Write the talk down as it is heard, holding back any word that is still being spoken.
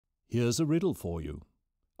Here's a riddle for you.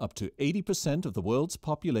 Up to 80% of the world's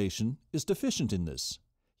population is deficient in this,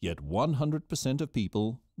 yet 100% of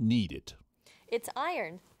people need it. It's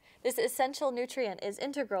iron. This essential nutrient is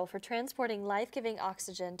integral for transporting life-giving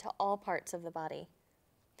oxygen to all parts of the body.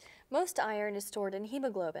 Most iron is stored in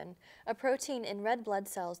hemoglobin, a protein in red blood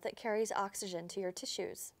cells that carries oxygen to your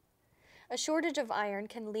tissues. A shortage of iron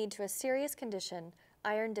can lead to a serious condition,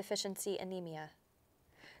 iron deficiency anemia.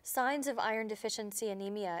 Signs of iron deficiency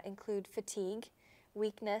anemia include fatigue,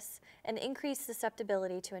 weakness, and increased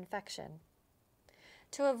susceptibility to infection.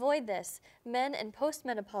 To avoid this, men and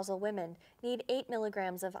postmenopausal women need 8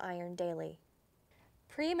 milligrams of iron daily.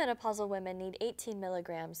 Premenopausal women need 18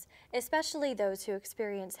 milligrams, especially those who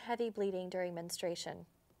experience heavy bleeding during menstruation.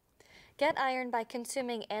 Get iron by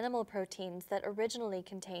consuming animal proteins that originally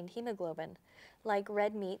contained hemoglobin, like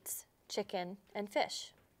red meats, chicken, and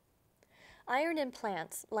fish. Iron in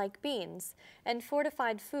plants, like beans, and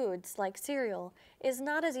fortified foods, like cereal, is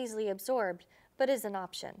not as easily absorbed, but is an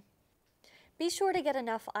option. Be sure to get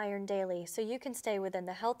enough iron daily so you can stay within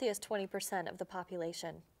the healthiest 20% of the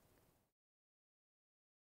population.